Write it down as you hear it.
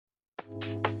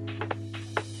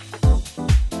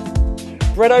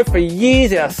Bretto, for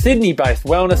years our Sydney-based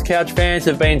Wellness Couch fans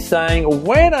have been saying,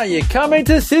 when are you coming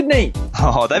to Sydney?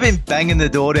 Oh, they've been banging the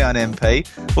door down, MP.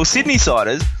 Well, Sydney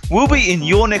Siders will be in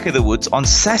your neck of the woods on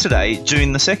Saturday,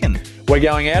 June the 2nd. We're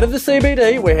going out of the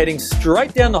CBD, we're heading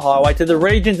straight down the highway to the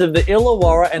regions of the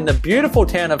Illawarra and the beautiful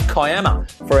town of Kiama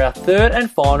for our third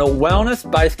and final Wellness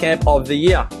Base Camp of the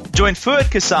year. Join Fuad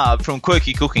Kassab from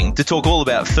Quirky Cooking to talk all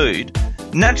about food,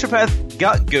 naturopath,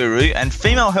 gut guru and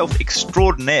female health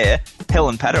extraordinaire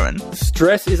Helen Patteran.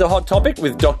 Stress is a hot topic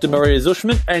with Dr. Maria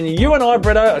Zushman, and you and I,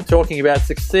 Bretto, are talking about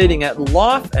succeeding at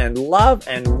life and love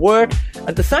and work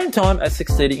at the same time as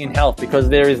succeeding in health, because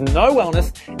there is no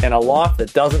wellness in a life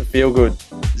that doesn't feel good.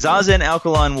 Zazen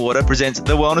Alkaline Water presents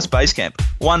the Wellness Base Camp,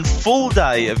 one full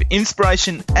day of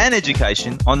inspiration and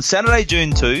education on Saturday,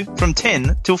 June 2 from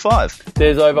 10 till 5.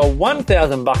 There's over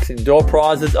 $1,000 in door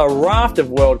prizes, a raft of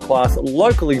world-class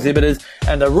local exhibitors,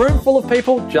 and a room full of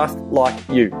people just like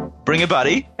you. Bring a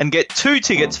buddy and get 2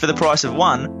 tickets for the price of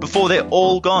 1 before they're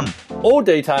all gone. All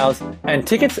details and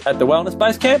tickets at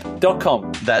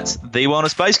thewellnessbasecamp.com. That's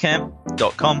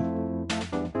thewellnessbasecamp.com.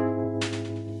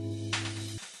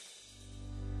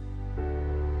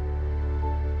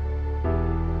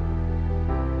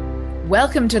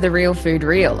 Welcome to The Real Food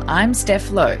Real. I'm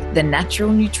Steph Lowe, the natural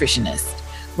nutritionist.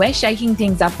 We're shaking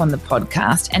things up on the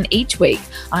podcast, and each week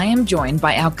I am joined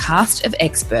by our cast of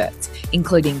experts,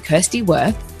 including Kirsty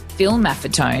Worth, Phil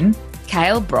Maffetone,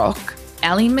 Cale Brock,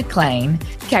 Ali McLean,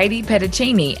 Katee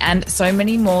Pedicini, and so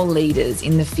many more leaders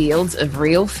in the fields of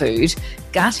real food,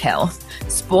 gut health,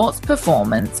 sports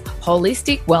performance,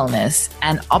 holistic wellness,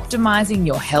 and optimizing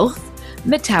your health,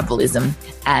 metabolism,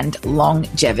 and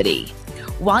longevity.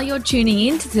 While you're tuning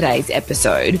in to today's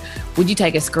episode, would you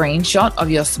take a screenshot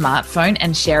of your smartphone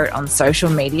and share it on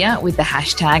social media with the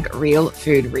hashtag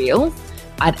RealFoodReal?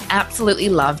 I'd absolutely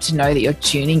love to know that you're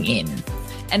tuning in.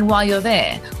 And while you're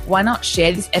there, why not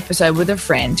share this episode with a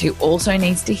friend who also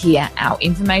needs to hear our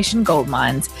information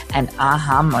goldmines and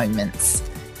aha moments?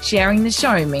 Sharing the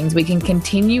show means we can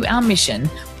continue our mission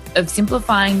of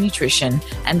simplifying nutrition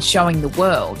and showing the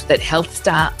world that health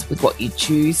starts with what you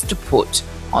choose to put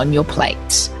on your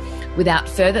plate. Without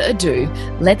further ado,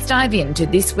 let's dive into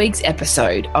this week's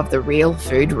episode of The Real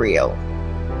Food Real.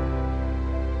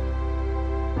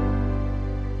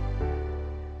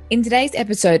 In today's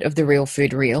episode of The Real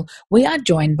Food Real, we are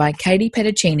joined by Katee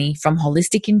Pedicini from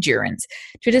Holistic Endurance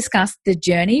to discuss the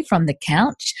journey from the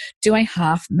couch to a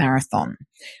half marathon.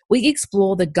 We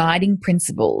explore the guiding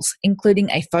principles, including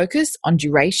a focus on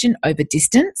duration over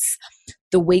distance,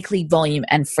 the weekly volume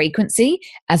and frequency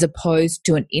as opposed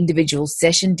to an individual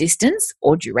session distance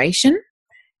or duration,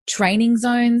 training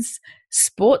zones,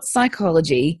 sports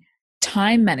psychology,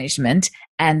 time management,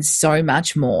 and so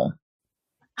much more.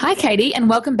 Hi, Katee, and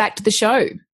welcome back to the show.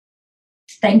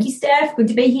 Thank you, Steph. Good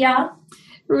to be here.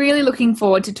 Really looking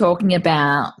forward to talking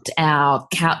about our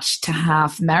couch to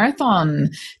half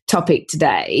marathon topic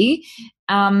today.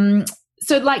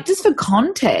 Just for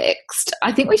context,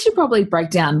 I think we should probably break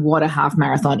down what a half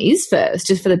marathon is first,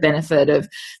 just for the benefit of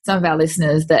some of our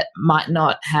listeners that might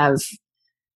not have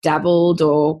dabbled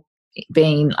or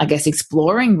been,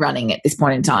 exploring running at this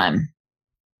point in time.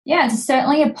 Yeah, it's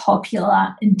certainly a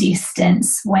popular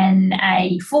distance when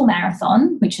a full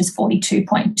marathon, which is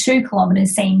 42.2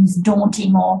 kilometres, seems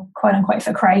daunting or quote-unquote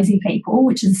for crazy people,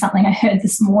 which is something I heard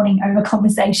this morning over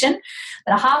conversation.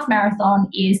 But a half marathon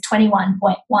is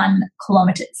 21.1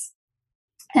 kilometres.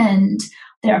 And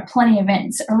there are plenty of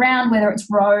events around, whether it's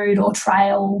road or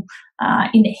trail,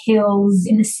 in the hills,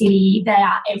 in the city. They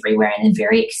are everywhere and they're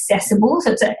very accessible.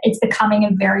 So it's becoming a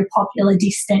very popular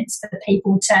distance for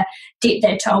people to dip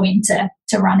their toe into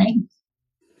running.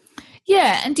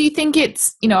 Yeah, and do you think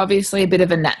it's, obviously a bit of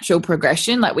a natural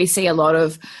progression? Like we see a lot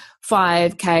of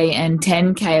 5K and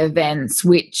 10K events,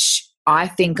 which I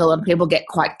think a lot of people get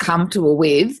quite comfortable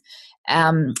with,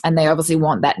 and they obviously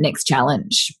want that next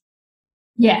challenge.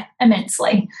 Yeah,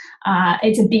 immensely.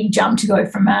 It's a big jump to go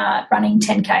from running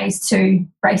 10Ks to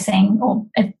racing or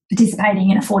participating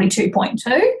in a 42.2,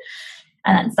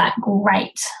 and that's that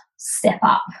great step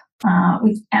up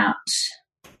without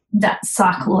that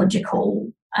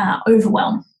psychological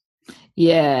overwhelm.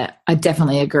 Yeah, I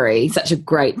definitely agree. Such a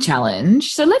great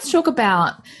challenge. So let's talk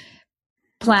about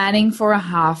planning for a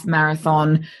half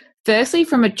marathon, firstly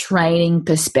from a training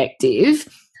perspective.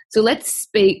 So let's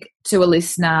speak to a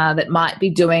listener that might be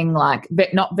doing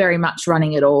not very much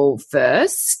running at all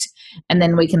first, and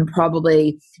then we can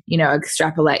probably,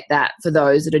 extrapolate that for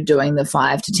those that are doing the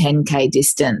 5 to 10K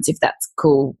distance, if that's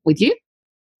cool with you.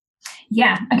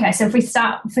 Yeah. Okay. So if we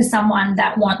start for someone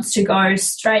that wants to go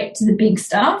straight to the big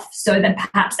stuff, so that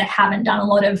perhaps they haven't done a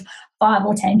lot of 5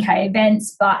 or 10K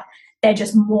events, but they're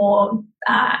just more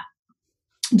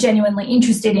genuinely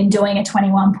interested in doing a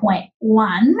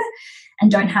 21.1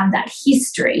 and don't have that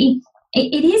history,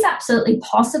 it is absolutely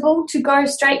possible to go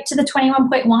straight to the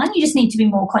 21.1. You just need to be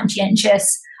more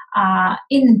conscientious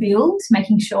in the build,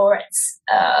 making sure it's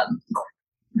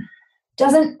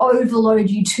doesn't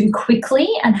overload you too quickly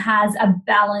and has a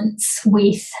balance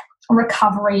with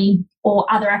recovery or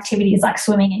other activities like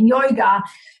swimming and yoga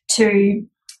to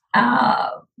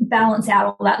balance out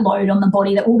all that load on the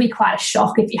body. That will be quite a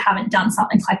shock if you haven't done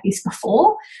something like this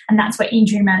before, and that's where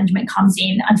injury management comes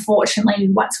in. Unfortunately,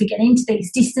 once we get into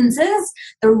these distances,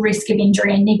 the risk of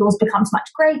injury and niggles becomes much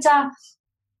greater,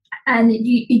 and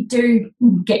you do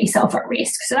get yourself at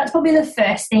risk. So that's probably the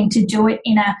first thing, to do it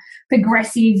in a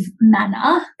progressive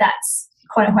manner that's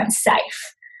quote-unquote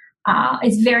safe.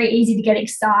 It's very easy to get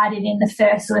excited in the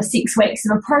first sort of 6 weeks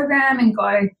of a program and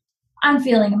go, I'm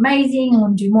feeling amazing, I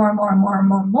want to do more and more and more and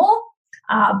more and more.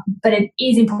 But it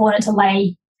is important to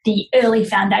lay the early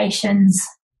foundations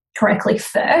correctly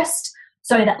first,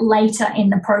 so that later in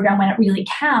the program, when it really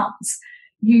counts,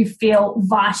 you feel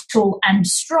vital and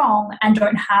strong and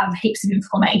don't have heaps of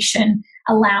inflammation,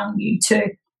 allowing you to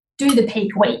do the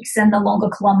peak weeks and the longer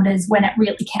kilometres when it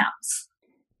really counts.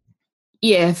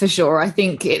 Yeah, for sure. I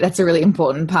think that's a really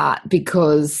important part,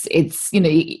 because it's,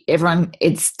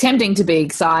 it's tempting to be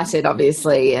excited,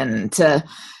 obviously, and to,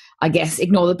 I guess,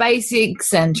 ignore the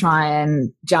basics and try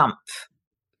and jump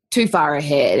too far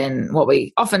ahead. And what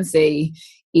we often see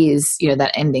is,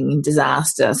 that ending in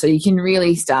disaster. So you can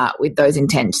really start with those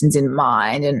intentions in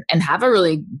mind and have a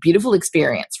really beautiful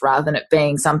experience, rather than it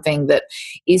being something that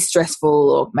is stressful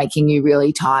or making you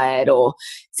really tired or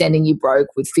sending you broke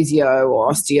with physio or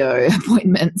osteo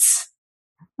appointments.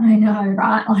 I know,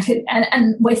 right?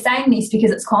 And we're saying this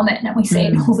because it's common and we see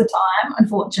it all the time,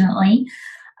 unfortunately.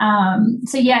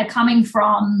 So yeah, coming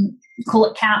from, call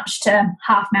it couch to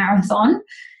half marathon,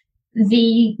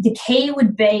 the key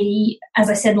would be, as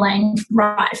I said, laying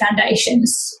right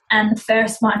foundations. And the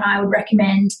first one I would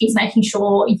recommend is making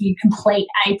sure you complete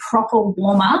a proper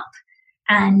warm-up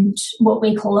and what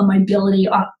we call a mobility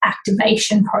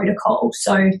activation protocol.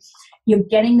 So you're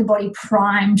getting the body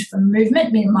primed for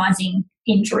movement, minimising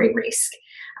injury risk.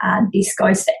 This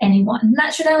goes for anyone. And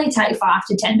that should only take 5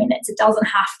 to 10 minutes. It doesn't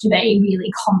have to be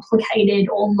really complicated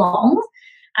or long.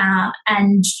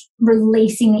 And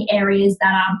releasing the areas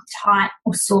that are tight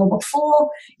or sore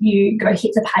before you go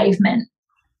hit the pavement.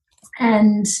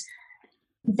 And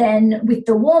then with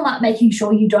the warm-up, making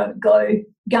sure you don't go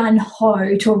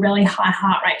gun-ho to a really high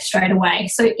heart rate straight away.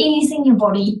 So easing your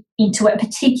body into it,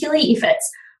 particularly if it's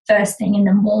first thing in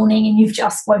the morning and you've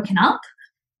just woken up,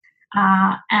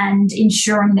 and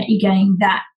ensuring that you're getting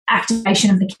that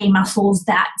activation of the key muscles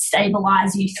that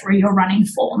stabilise you through your running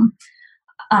form.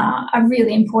 A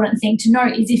really important thing to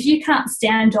note is if you can't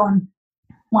stand on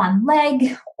one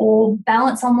leg or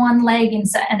balance on one leg in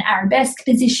an arabesque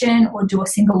position or do a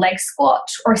single leg squat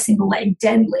or a single leg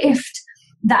deadlift,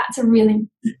 that's a really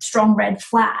strong red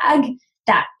flag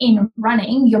that in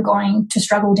running you're going to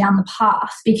struggle down the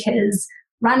path, because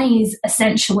running is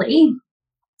essentially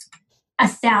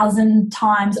 1,000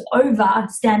 times over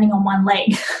standing on one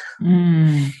leg.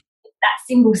 That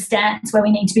single stance where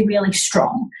we need to be really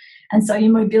strong. And so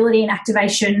your mobility and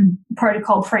activation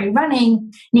protocol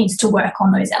pre-running needs to work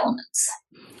on those elements.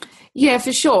 Yeah,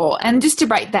 for sure. And just to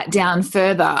break that down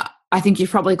further, I think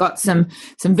you've probably got some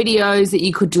videos that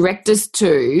you could direct us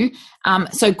to.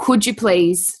 So could you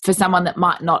please, for someone that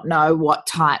might not know what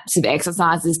types of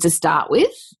exercises to start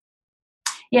with?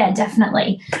 Yeah,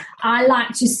 definitely. I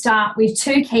like to start with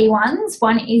 2 key ones.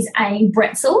 One is a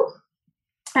bretzel,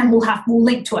 and we'll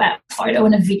link to a photo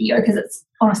and a video because it's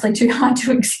honestly too hard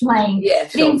to explain. Yeah,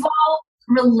 sure. It involves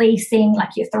releasing like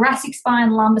your thoracic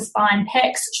spine, lumbar spine,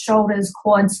 pecs, shoulders,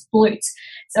 quads, glutes.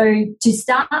 So to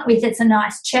start with, it's a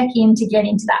nice check-in to get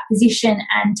into that position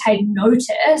and take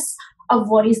notice of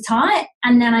what is tight.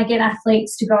 And then I get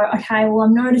athletes to go, okay, well,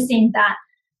 I'm noticing that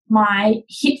my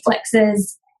hip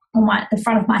flexors or the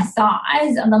front of my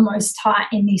thighs are the most tight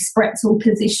in this bretzel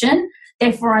position.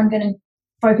 Therefore, I'm going to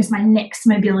focus my next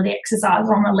mobility exercise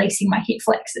on releasing my hip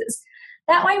flexors.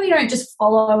 That way we don't just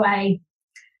follow a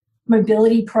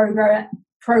mobility program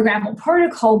or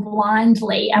protocol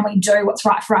blindly and we do what's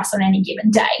right for us on any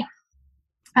given day.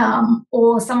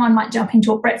 Or someone might jump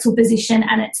into a bretzel position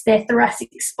and it's their thoracic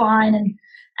spine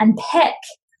and pec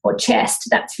or chest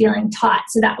that's feeling tight.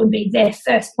 So that would be their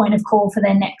first point of call for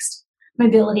their next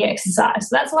mobility exercise.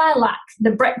 So that's why I like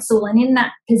the pretzel, and in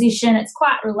that position it's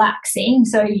quite relaxing.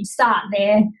 So you start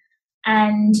there,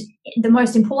 and the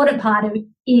most important part of it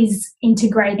is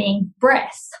integrating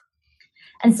breath.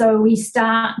 And so we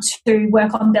start to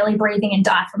work on belly breathing and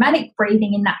diaphragmatic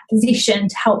breathing in that position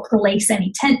to help release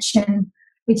any tension,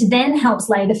 which then helps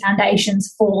lay the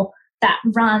foundations for that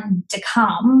run to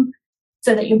come,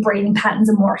 so that your breathing patterns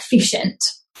are more efficient,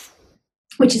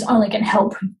 which is only going to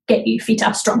help get you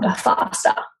fitter, stronger,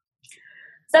 faster.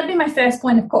 So that'd be my first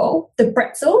point of call, the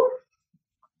pretzel.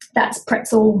 That's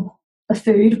pretzel, the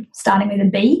food, starting with a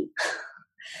B.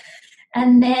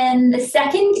 And then the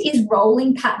second is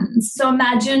rolling patterns. So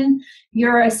imagine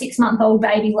you're a 6-month-old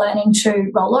baby learning to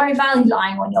roll over,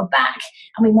 lying on your back,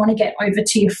 and we want to get over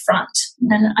to your front.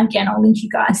 And again, I'll link you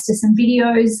guys to some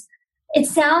videos. It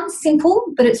sounds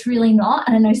simple, but it's really not.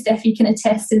 And I know, Steph, you can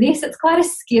attest to this. It's quite a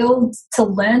skill to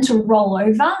learn to roll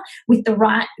over with the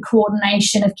right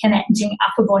coordination of connecting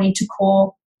upper body to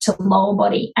core to lower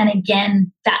body. And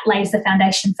again, that lays the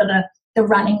foundation for the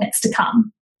running that's to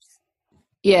come.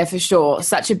 Yeah, for sure.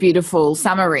 Such a beautiful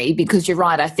summary, because you're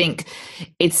right. I think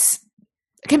it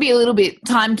can be a little bit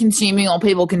time consuming, or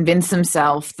people convince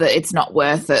themselves that it's not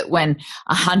worth it, when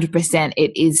 100%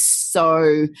 it is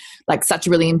so, like, such a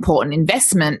really important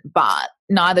investment. But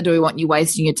neither do we want you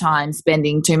wasting your time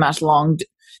spending too much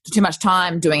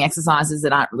time doing exercises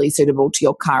that aren't really suitable to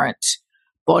your current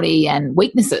body and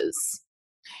weaknesses.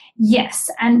 Yes,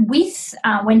 and with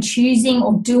when choosing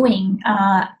or doing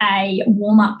a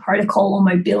warm-up protocol or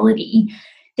mobility,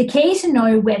 the key to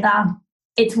know whether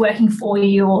it's working for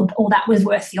you or that was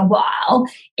worth your while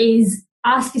is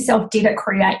ask yourself, did it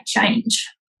create change?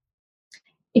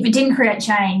 If it didn't create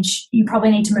change, you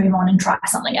probably need to move on and try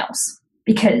something else,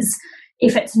 because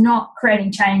if it's not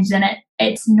creating change, then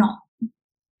it's not,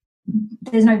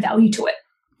 there's no value to it.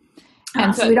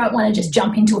 And so we don't want to just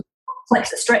jump into a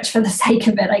complex stretch for the sake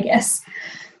of it, I guess.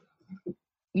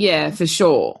 Yeah, for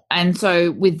sure. And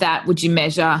so with that, would you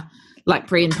measure like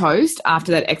pre and post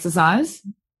after that exercise?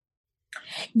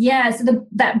 Yeah, so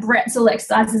that pretzel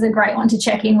exercise is a great one to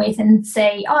check in with and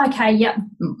see, oh, okay, yep,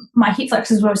 my hip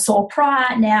flexors were sore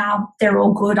prior, now they're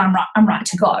all good, I'm right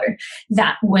to go.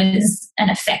 That was an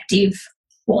effective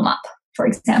warm-up, for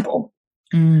example.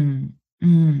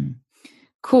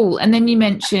 Cool. And then you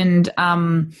mentioned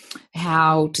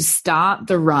how to start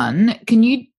the run. Can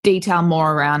you detail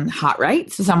more around heart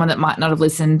rate for someone that might not have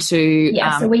listened to?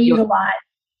 Yeah, so we utilize,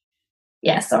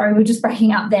 sorry, we're just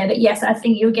breaking up there. But yes, I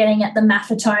think you're getting at the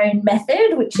Maffetone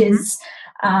method, which is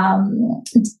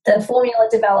the formula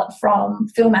developed from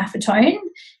Phil Maffetone.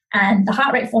 And the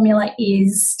heart rate formula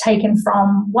is taken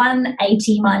from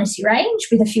 180 minus your age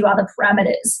with a few other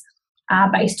parameters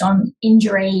based on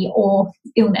injury or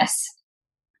illness.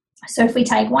 So if we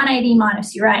take 180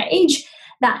 minus your age,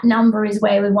 that number is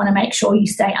where we want to make sure you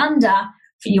stay under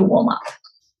for your warm-up.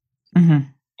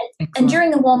 And during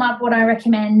the warm-up, what I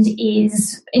recommend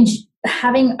is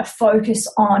having a focus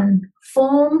on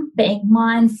form, being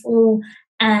mindful,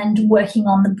 and working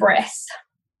on the breath.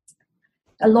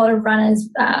 A lot of runners,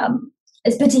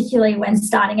 particularly when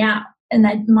starting out and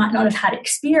they might not have had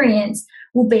experience,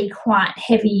 will be quite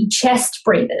heavy chest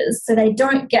breathers. So they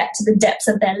don't get to the depths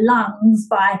of their lungs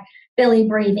by belly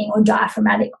breathing or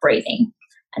diaphragmatic breathing.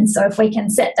 And so if we can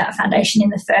set that foundation in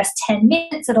the first 10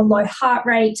 minutes at a low heart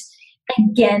rate,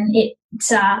 again, it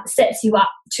sets you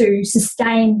up to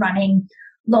sustain running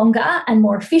longer and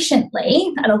more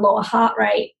efficiently at a lower heart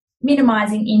rate,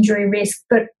 minimizing injury risk,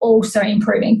 but also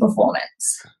improving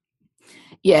performance.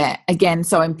 Yeah, again,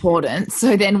 so important.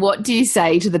 So then what do you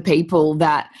say to the people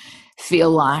that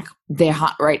feel like their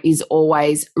heart rate is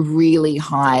always really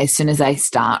high as soon as they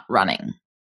start running?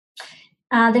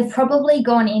 They've probably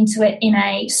gone into it in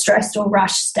a stressed or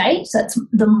rushed state. So that's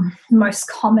the most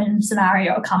common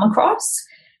scenario I come across.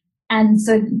 And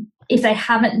so if they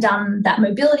haven't done that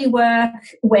mobility work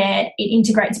where it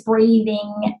integrates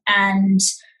breathing and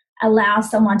allows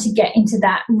someone to get into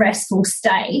that restful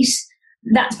state,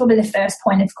 that's probably the first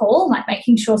point of call, like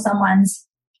making sure someone's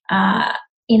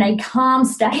in a calm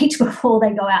state before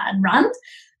they go out and run.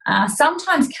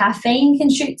 Sometimes caffeine can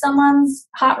shoot someone's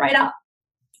heart rate up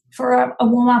for a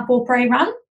warm-up or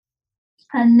pre-run.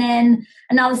 And then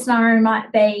another scenario might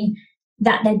be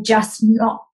that they're just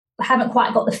haven't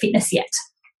quite got the fitness yet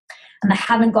and they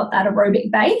haven't got that aerobic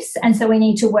base. And so we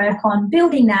need to work on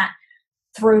building that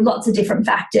through lots of different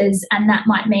factors, and that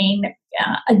might mean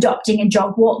adopting a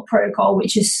jog-walk protocol,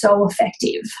 which is so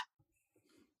effective.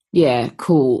 Yeah,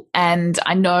 cool. And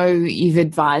I know you've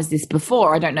advised this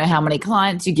before. I don't know how many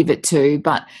clients you give it to,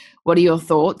 but what are your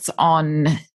thoughts on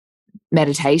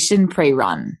meditation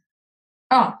pre-run?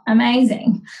 Oh,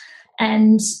 amazing.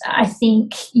 And I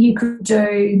think you could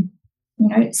do,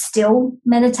 still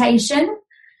meditation,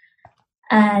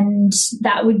 and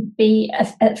that would be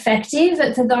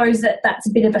effective. For those that's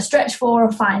a bit of a stretch for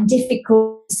or find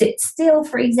difficult to sit still,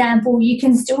 for example, you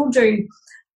can still do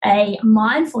a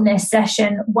mindfulness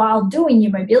session while doing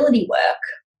your mobility work.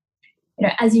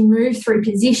 As you move through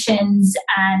positions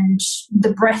and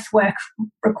the breath work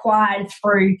required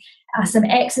through some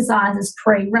exercises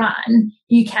pre-run,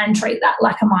 you can treat that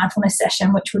like a mindfulness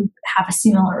session, which would have a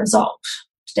similar result,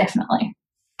 definitely.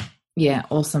 Yeah,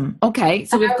 awesome. Okay,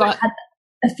 so we've got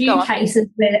a few cases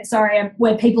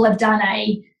where people have done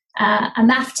a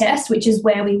MAF test, which is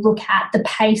where we look at the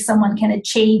pace someone can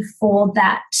achieve for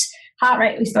that heart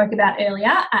rate we spoke about earlier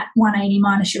at 180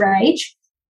 minus your age.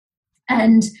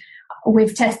 And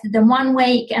we've tested them 1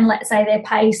 week, and let's say their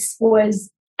pace was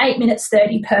 8 minutes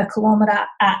 30 per kilometre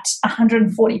at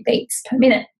 140 beats per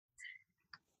minute.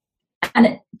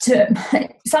 And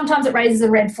sometimes it raises a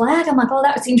red flag. I'm like, oh,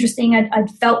 that was interesting. I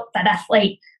felt that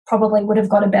athlete probably would have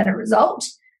got a better result.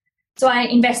 So I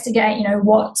investigate,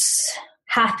 what's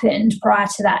happened prior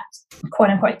to that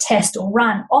quote-unquote test or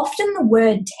run. Often the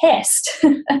word test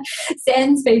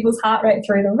sends people's heart rate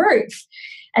through the roof.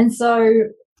 And so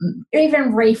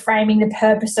even reframing the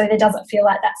purpose so there doesn't feel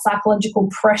like that psychological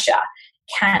pressure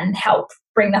can help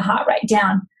bring the heart rate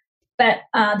down. But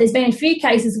there's been a few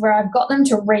cases where I've got them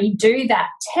to redo that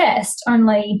test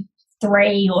only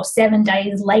 3 or 7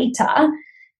 days later,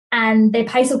 and their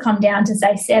pace will come down to,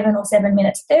 say, 7 or 7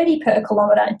 minutes 30 per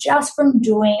kilometre just from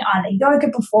doing either yoga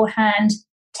beforehand,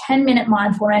 10-minute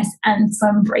mindfulness, and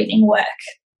some breathing work.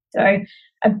 So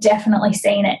I've definitely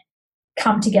seen it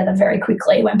come together very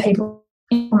quickly when people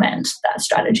implement that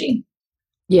strategy.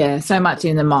 Yeah, so much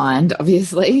in the mind,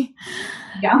 obviously.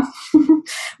 Yeah.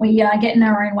 We get in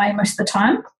our own way most of the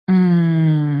time.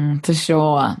 For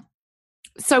sure.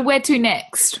 So where to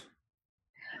next?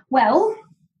 Well,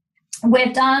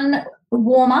 we've done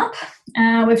warm-up.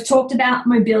 We've talked about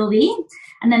mobility.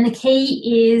 And then the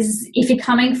key is, if you're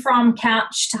coming from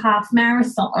couch to half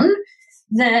marathon,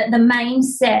 the main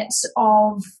set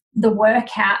of the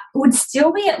workout would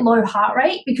still be at low heart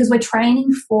rate because we're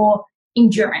training for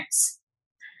endurance.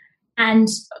 And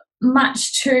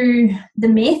much to the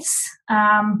myths,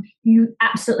 you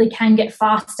absolutely can get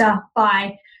faster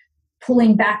by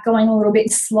pulling back, going a little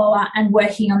bit slower and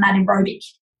working on that aerobic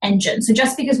engine. So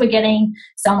just because we're getting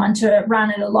someone to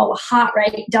run at a lower heart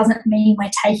rate doesn't mean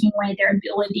we're taking away their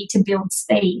ability to build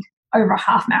speed over a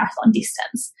half marathon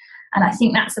distance. And I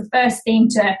think that's the first thing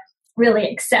to really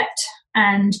accept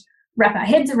and wrap our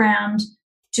heads around,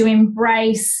 to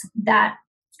embrace that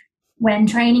when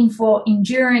training for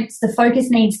endurance, the focus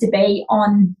needs to be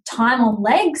on time on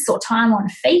legs or time on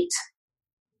feet,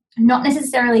 not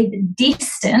necessarily the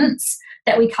distance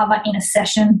that we cover in a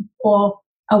session or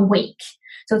a week.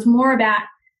 So it's more about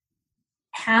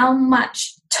how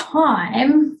much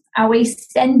time are we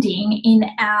spending in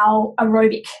our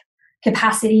aerobic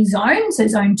capacity zone, so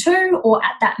zone 2, or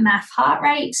at that MAF heart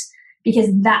rate, because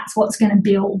that's what's going to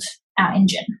build our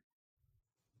engine.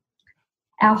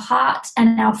 Our heart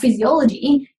and our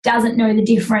physiology doesn't know the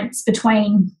difference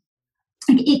between,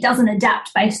 it doesn't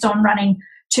adapt based on running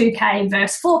 2K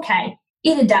versus 4K.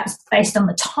 It adapts based on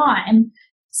the time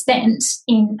spent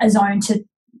in a zone to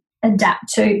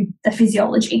adapt to the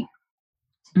physiology.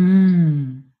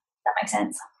 That makes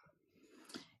sense.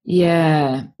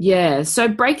 Yeah. So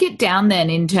break it down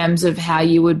then in terms of how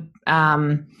you would,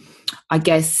 I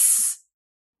guess,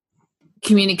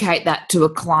 communicate that to a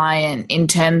client in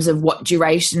terms of what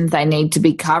durations they need to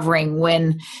be covering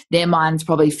when their mind's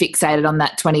probably fixated on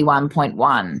that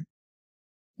 21.1.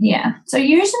 Yeah. So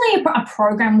usually a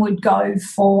program would go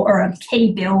for, or a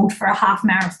key build for a half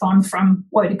marathon from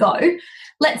where to go.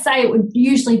 Let's say it would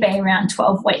usually be around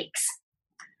 12 weeks,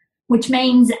 which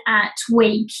means at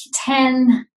week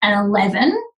 10 and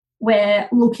 11, we're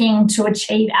looking to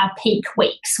achieve our peak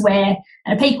weeks, and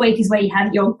a peak week is where you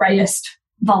have your greatest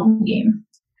volume.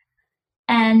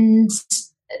 And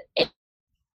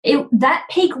that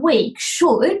peak week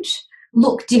should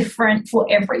look different for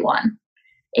everyone.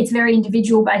 It's very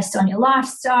individual based on your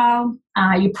lifestyle,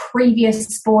 your previous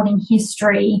sporting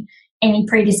history, any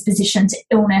predisposition to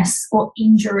illness or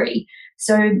injury.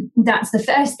 So that's the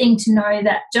first thing to know,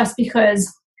 that just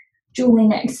because Julie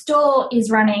next door is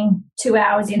running 2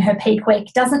 hours in her peak week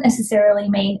doesn't necessarily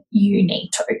mean you need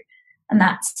to. And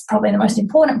that's probably the most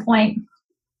important point,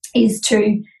 is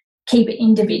to keep it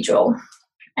individual.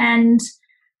 And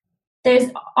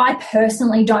I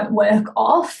personally don't work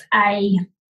off a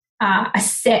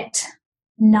set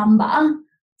number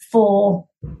for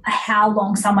how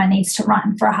long someone needs to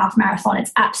run for a half marathon.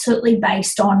 It's absolutely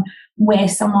based on where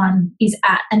someone is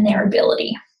at and their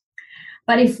ability.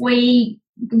 But if we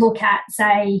look at,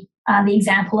 say, the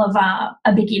example of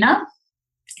a beginner,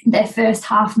 their first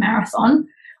half marathon,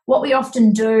 what we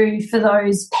often do for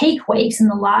those peak weeks in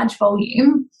the large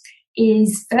volume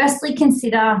is firstly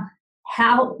consider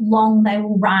how long they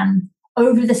will run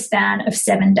over the span of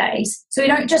 7 days. So we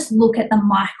don't just look at the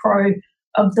micro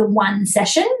of the one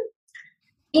session.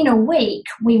 In a week,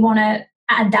 we want to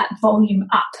add that volume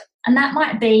up. And that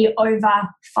might be over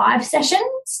 5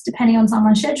 sessions, depending on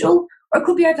someone's schedule, or it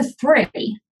could be over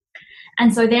 3.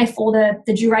 And so therefore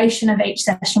the duration of each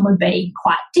session would be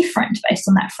quite different based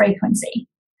on that frequency.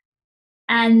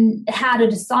 And how to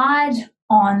decide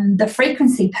on the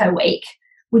frequency per week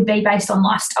would be based on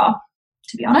lifestyle,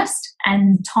 to be honest,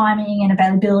 and timing and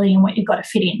availability and what you've got to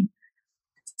fit in.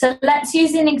 So let's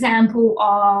use an example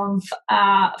of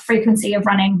frequency of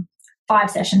running 5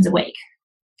 sessions a week.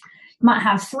 You might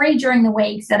have 3 during the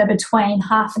week that are between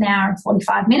half an hour and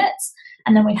 45 minutes,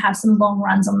 and then we'd have some long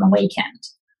runs on the weekend.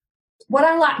 What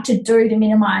I like to do to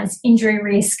minimise injury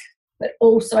risk, but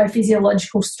also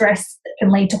physiological stress that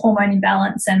can lead to hormone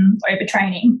imbalance and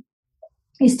overtraining,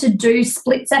 is to do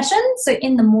split sessions. So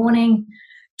in the morning,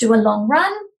 do a long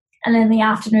run, and then in the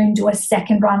afternoon, do a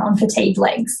second run on fatigued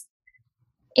legs.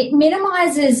 It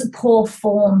minimises poor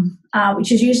form,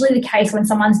 which is usually the case when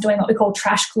someone's doing what we call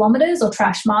trash kilometres or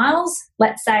trash miles.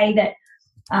 Let's say that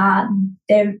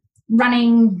they're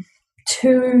running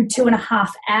 2.5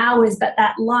 hours, but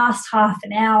that last half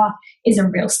an hour is a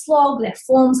real slog, their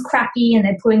form's crappy, and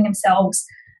they're putting themselves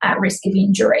at risk of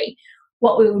injury.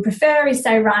 What we would prefer is,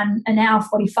 say, run an hour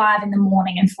 45 in the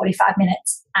morning and 45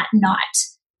 minutes at night.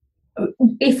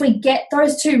 If we get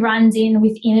those 2 runs in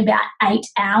within about 8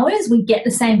 hours, we get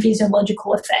the same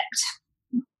physiological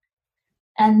effect.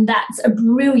 And that's a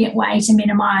brilliant way to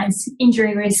minimise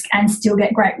injury risk and still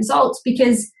get great results,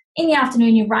 because in the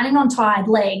afternoon you're running on tired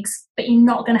legs, but you're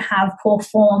not going to have poor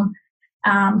form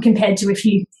compared to if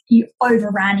you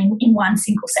overran in one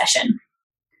single session.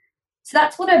 So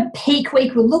that's what a peak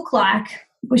week will look like,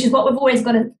 which is what we've always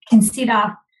got to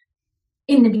consider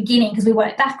in the beginning because we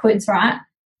work backwards, right?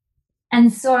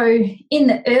 And so in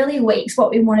the early weeks,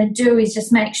 what we want to do is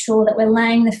just make sure that we're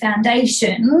laying the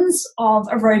foundations of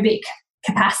aerobic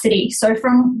capacity. So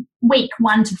from week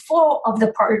 1 to 4 of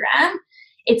the program,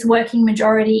 it's working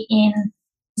majority in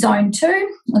zone 2,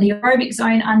 or the aerobic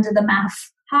zone under the MAF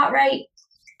heart rate,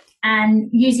 and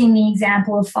using the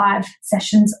example of 5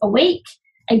 sessions a week.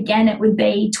 Again, it would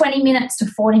be 20 minutes to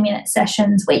 40-minute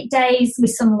sessions weekdays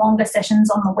with some longer sessions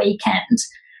on the weekend,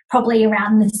 probably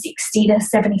around the 60 to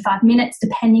 75 minutes,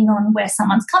 depending on where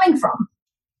someone's coming from.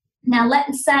 Now,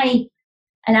 let's say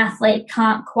an athlete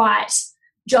can't quite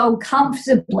jog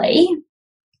comfortably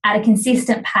at a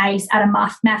consistent pace at a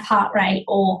MAF heart rate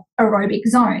or aerobic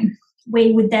zone.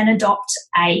 We would then adopt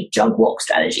a jog-walk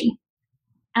strategy.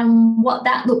 And what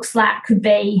that looks like could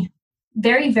be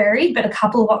very varied, but a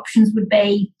couple of options would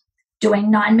be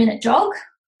doing 9-minute jog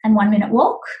and 1-minute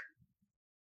walk,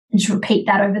 and just repeat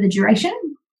that over the duration.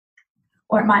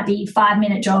 Or it might be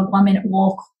 5-minute jog, 1-minute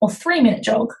walk, or 3-minute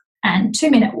jog and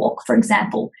 2-minute walk, for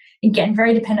example. Again,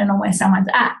 very dependent on where someone's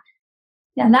at.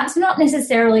 Now, that's not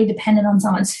necessarily dependent on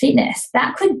someone's fitness.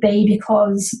 That could be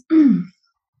because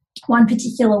one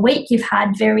particular week you've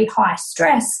had very high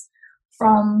stress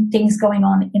from things going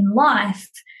on in life,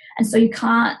 and so you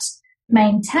can't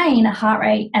maintain a heart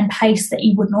rate and pace that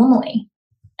you would normally.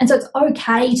 And so it's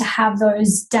okay to have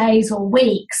those days or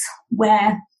weeks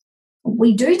where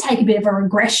we do take a bit of a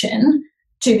regression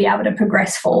to be able to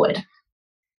progress forward.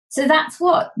 So that's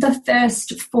what the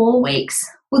first 4 weeks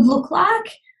would look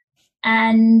like.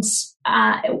 And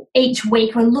each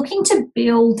week we're looking to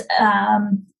build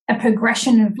a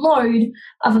progression of load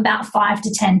of about 5 to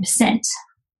 10%.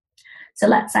 So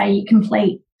let's say you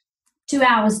complete 2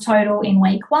 hours total in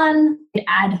week 1, you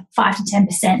add 5 to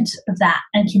 10% of that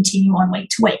and continue on week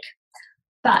to week.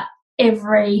 But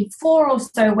every 4 or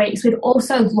so weeks, we'd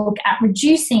also look at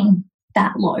reducing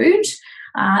that load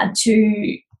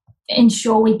to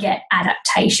ensure we get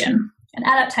adaptation. And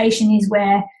adaptation is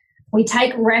where we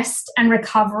take rest and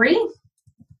recovery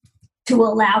to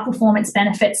allow performance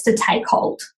benefits to take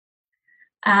hold.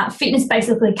 Fitness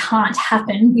basically can't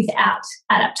happen without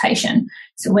adaptation.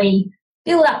 So we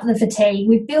build up the fatigue,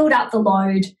 we build up the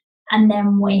load, and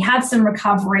then we have some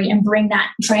recovery and bring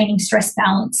that training stress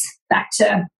balance back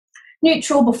to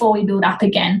neutral before we build up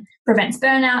again. Prevents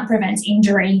burnout, prevents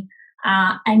injury,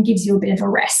 and gives you a bit of a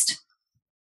rest.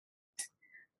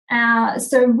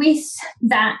 So with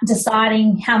that,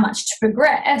 deciding how much to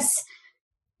progress,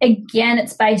 again,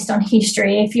 it's based on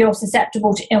history. If you're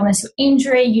susceptible to illness or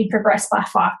injury, you'd progress by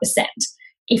 5%.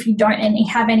 If you don't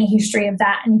have any history of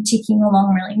that and you're ticking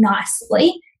along really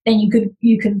nicely, then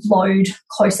you could load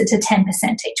closer to 10%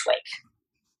 each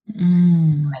week.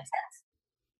 Makes sense.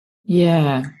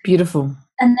 Yeah, beautiful.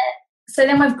 And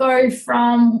then we go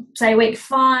from, say, week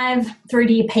 5 through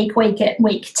to your peak week at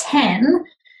week 10.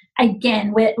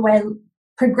 Again, we're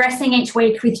progressing each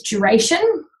week with duration.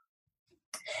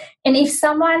 And if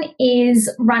someone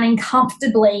is running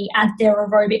comfortably at their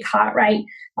aerobic heart rate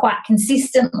quite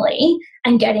consistently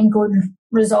and getting good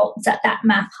results at that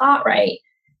MAP heart rate,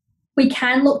 we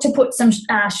can look to put some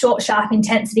short, sharp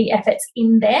intensity efforts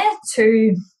in there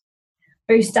to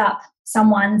boost up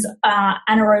someone's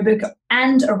anaerobic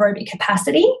and aerobic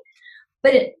capacity.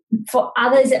 But for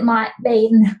others, it might be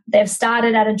they've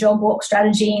started at a jog walk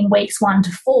strategy in weeks 1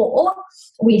 to 4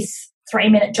 with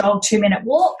 3-minute jog, 2-minute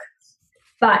walk.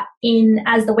 But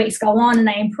as the weeks go on and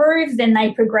they improve, then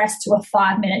they progress to a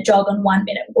 5-minute jog and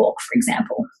 1-minute walk, for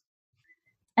example.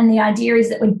 And the idea is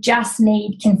that we just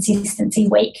need consistency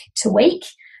week to week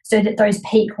so that those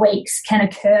peak weeks can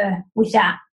occur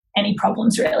without any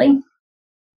problems, really.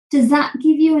 Does that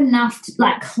give you enough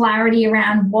clarity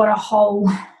around what a whole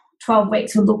 12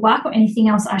 weeks would look like, or anything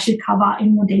else I should cover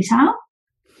in more detail?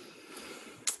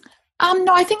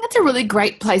 No, I think that's a really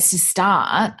great place to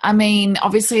start. I mean,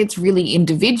 obviously it's really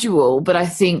individual, but I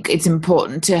think it's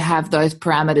important to have those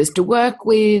parameters to work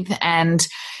with and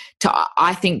to,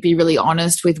 I think, be really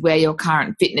honest with where your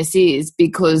current fitness is,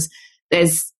 because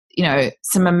there's,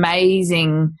 some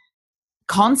amazing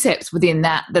concepts within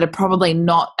that are probably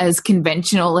not as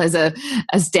conventional as a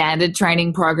standard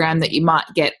training program that you might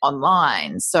get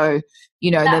online. So,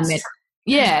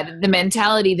 the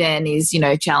mentality then is,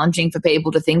 challenging for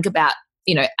people to think about,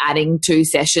 adding 2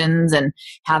 sessions and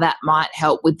how that might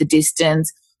help with the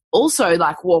distance. Also,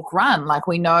 like walk run,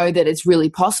 we know that it's really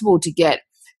possible to get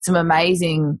some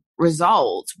amazing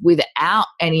results without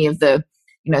any of the,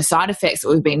 side effects that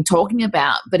we've been talking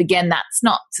about. But again, that's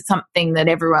not something that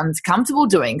everyone's comfortable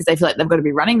doing because they feel like they've got to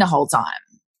be running the whole time.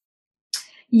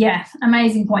 Yeah,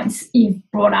 amazing points you've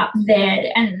brought up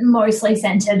there, and mostly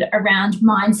centered around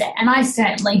mindset. And I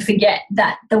certainly forget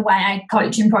that the way I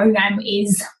coach and program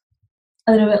is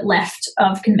a little bit left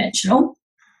of conventional.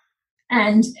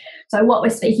 And so what we're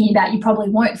speaking about, you probably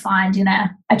won't find in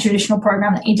a traditional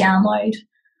program that you download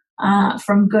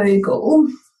from Google.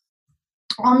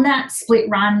 On that split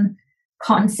run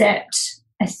concept,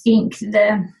 I think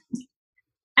and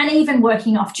even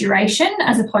working off duration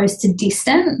as opposed to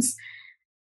distance,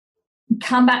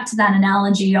 come back to that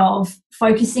analogy of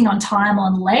focusing on time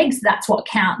on legs. That's what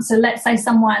counts. So let's say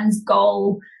someone's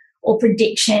goal or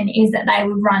prediction is that they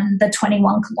would run the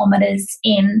 21 kilometres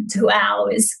in 2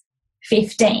 hours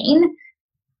 15.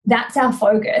 That's our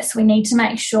focus. We need to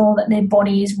make sure that their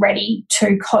body is ready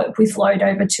to cope with load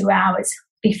over 2 hours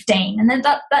 15. And then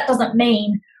that doesn't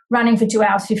mean running for 2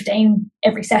 hours 15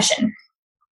 every session.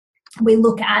 We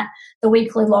look at the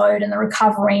weekly load and the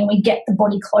recovery, and we get the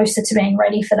body closer to being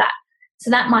ready for that. So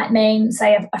that might mean,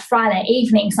 say, a Friday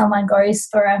evening, someone goes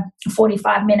for a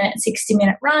 45-minute,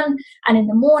 60-minute run, and in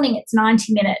the morning it's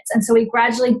 90 minutes. And so we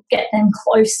gradually get them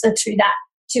closer to that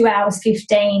 2 hours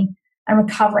 15 and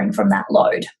recovering from that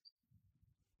load.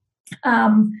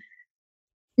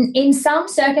 In some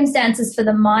circumstances, for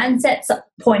the mindset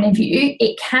point of view,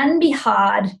 it can be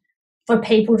hard for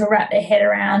people to wrap their head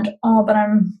around, but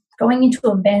I'm going into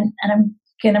an event and I'm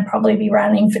going to probably be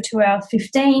running for 2 hours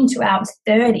 15, 2 hours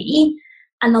 30.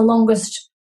 And the longest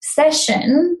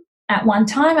session at one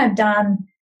time I've done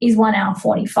is 1 hour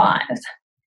 45.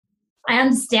 I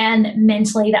understand that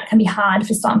mentally that can be hard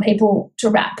for some people to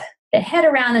wrap their head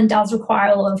around, and does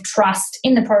require a lot of trust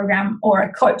in the program or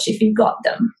a coach if you've got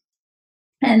them.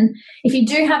 And if you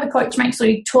do have a coach, make sure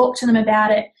you talk to them about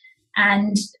it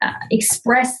and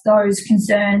express those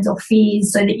concerns or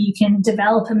fears so that you can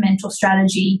develop a mental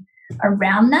strategy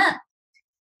around that.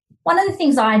 One of the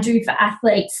things I do for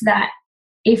athletes, that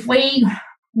if we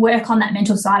work on that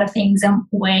mental side of things and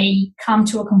we come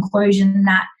to a conclusion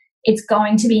that it's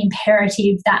going to be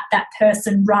imperative that that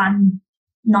person run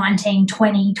 19,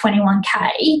 20,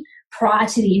 21K prior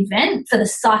to the event for the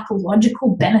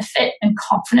psychological benefit and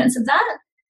confidence of that,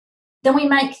 then we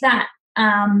make that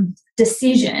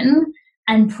decision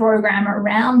and program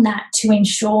around that to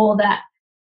ensure that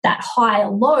that higher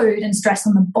load and stress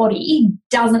on the body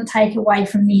doesn't take away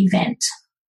from the event.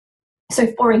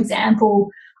 So, for example,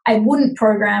 I wouldn't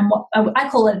program what I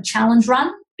call it a challenge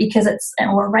run, because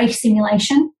or a race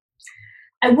simulation.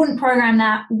 I wouldn't program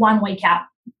that 1 week out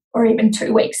or even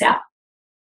 2 weeks out.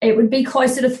 It would be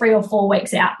closer to 3 or 4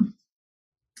 weeks out.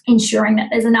 ensuring that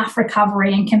there's enough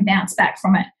recovery and can bounce back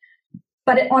from it.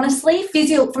 But honestly,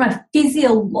 from a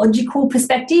physiological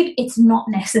perspective, it's not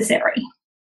necessary.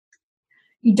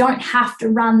 You don't have to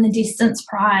run the distance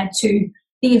prior to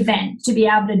the event to be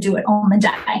able to do it on the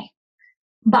day.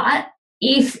 But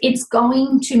if it's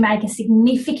going to make a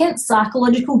significant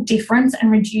psychological difference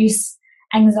and reduce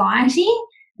anxiety,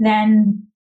 then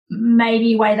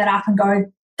maybe weigh that up and go,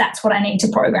 that's what I need to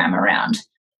program around.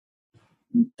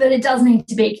 But it does need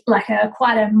to be like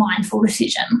quite a mindful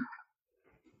decision.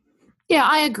 Yeah,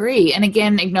 I agree. And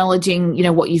again, acknowledging,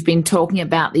 what you've been talking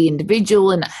about the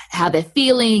individual and how they're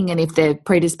feeling and if they're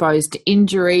predisposed to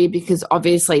injury, because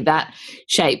obviously that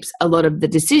shapes a lot of the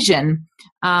decision.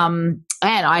 And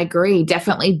I agree,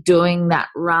 definitely doing that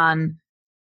run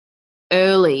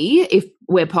early if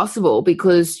where possible,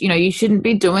 because, you shouldn't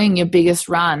be doing your biggest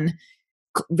run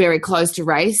very close to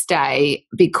race day,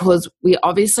 because we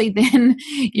obviously then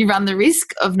you run the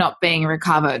risk of not being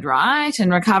recovered, right?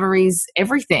 And recovery is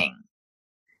everything.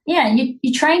 Yeah,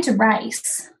 you train to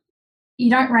race.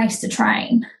 You don't race to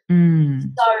train.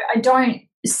 So I don't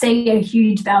see a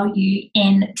huge value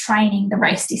in training the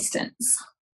race distance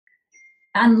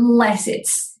unless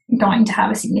it's going to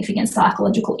have a significant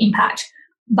psychological impact.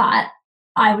 But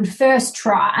I would first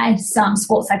try some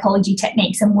sports psychology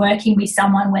techniques and working with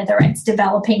someone, whether it's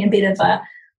developing a bit of a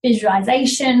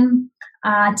visualization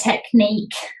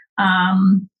technique,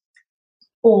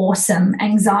 or some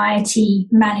anxiety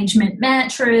management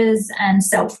mantras and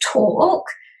self-talk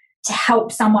to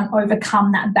help someone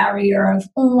overcome that barrier of,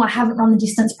 I haven't run the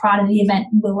distance prior to the event.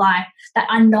 That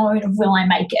unknown of will I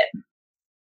make it?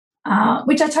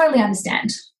 Which I totally understand.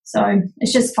 So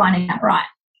it's just finding that right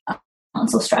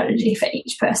balance or strategy for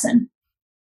each person.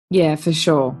 Yeah, for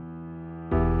sure.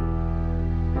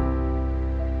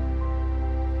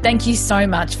 Thank you so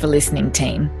much for listening,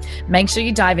 team. Make sure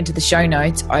you dive into the show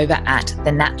notes over at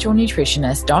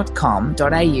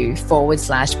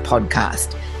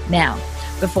thenaturalnutritionist.com.au/podcast. Now,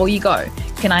 before you go,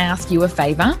 can I ask you a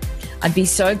favor? I'd be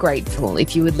so grateful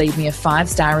if you would leave me a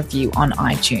 5-star review on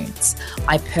iTunes.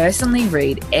 I personally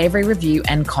read every review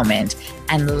and comment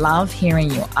and love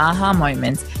hearing your aha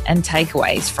moments and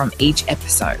takeaways from each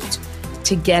episode.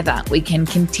 Together, we can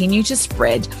continue to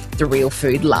spread the real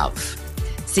food love.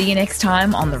 See you next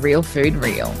time on The Real Food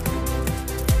Reel.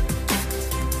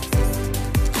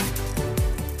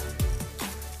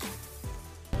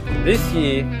 This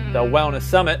year, the Wellness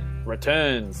Summit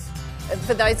returns.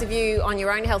 For those of you on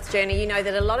your own health journey, you know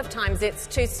that a lot of times it's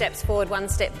 2 steps forward, 1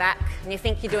 step back, and you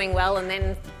think you're doing well and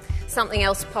then something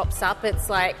else pops up. It's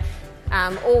like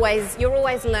you're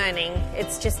always learning.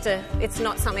 It's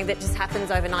not something that just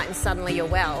happens overnight and suddenly you're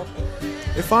well.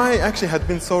 If I actually had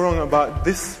been so wrong about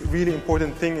this really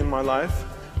important thing in my life,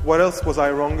 what else was I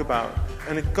wrong about?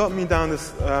 And it got me down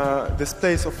this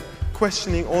place of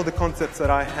questioning all the concepts that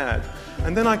I had.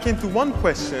 And then I came to one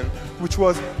question, which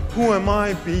was, who am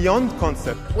I beyond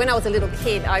concept? When I was a little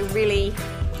kid, I really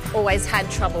always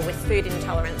had trouble with food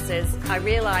intolerances. I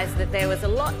realised that there was a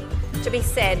lot to be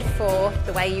said for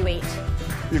the way you eat.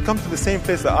 You come to the same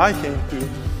place that I came to,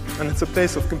 and it's a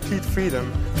place of complete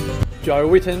freedom. Joe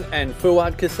Witten and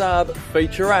Fuad Kassab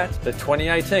feature at the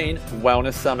 2018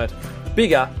 Wellness Summit.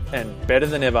 Bigger and better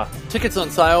than ever. Tickets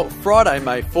on sale Friday,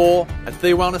 May 4 at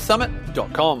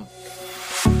thewellnesssummit.com.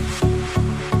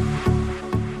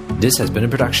 This has been a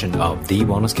production of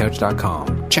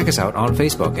TheWellnessCouch.com. Check us out on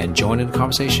Facebook and join in the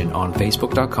conversation on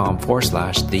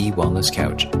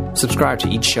Facebook.com/TheWellnessCouch. Subscribe to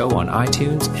each show on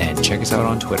iTunes and check us out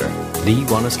on Twitter. The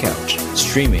Wellness Couch,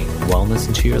 streaming wellness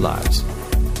into your lives.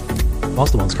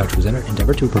 Whilst the Wellness Couch presenter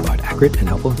endeavor to provide accurate and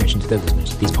helpful information to their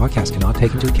listeners, these podcasts cannot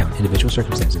take into account individual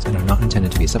circumstances and are not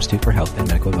intended to be a substitute for health and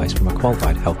medical advice from a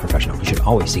qualified health professional. You should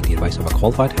always seek the advice of a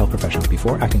qualified health professional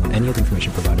before acting on any of the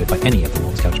information provided by any of the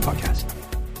Wellness Couch podcasts.